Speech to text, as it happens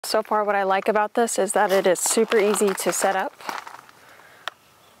So far what I like about this is that it is super easy to set up.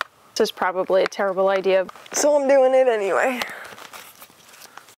 This is probably a terrible idea, so I'm doing it anyway.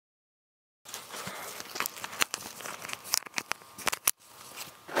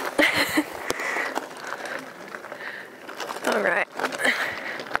 All right.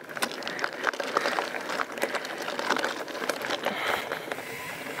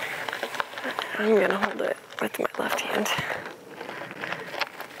 I'm gonna hold it with my left hand.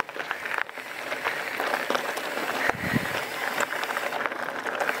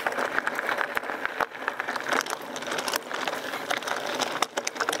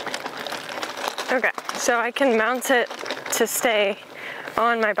 Okay, so I can mount it to stay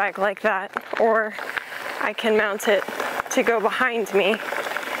on my bike like that, or I can mount it to go behind me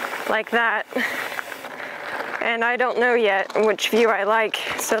like that. And I don't know yet which view I like,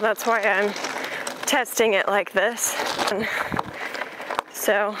 so that's why I'm testing it like this.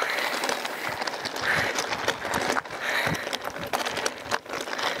 So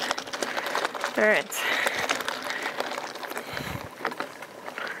all right.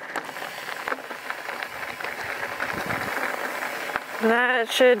 That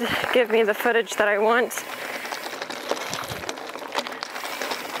should give me the footage that I want.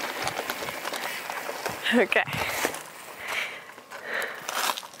 Okay.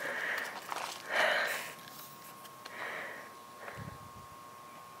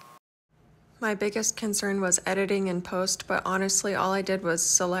 My biggest concern was editing in post, but honestly all I did was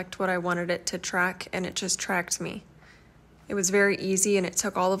select what I wanted it to track and it just tracked me. It was very easy and it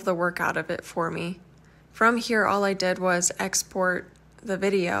took all of the work out of it for me. From here all I did was export the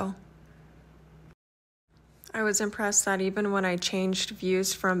video. I was impressed that even when I changed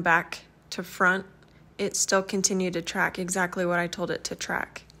views from back to front, it still continued to track exactly what I told it to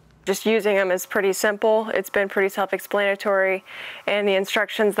track. Just using them is pretty simple. It's been pretty self-explanatory, and the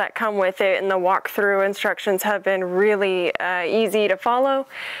instructions that come with it and the walkthrough instructions have been really easy to follow.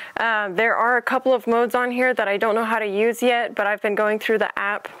 There are a couple of modes on here that I don't know how to use yet, but I've been going through the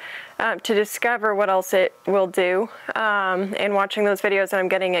app to discover what else it will do, and watching those videos, and I'm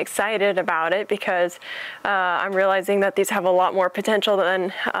getting excited about it because I'm realizing that these have a lot more potential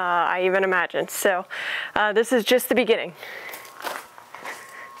than I even imagined. So this is just the beginning.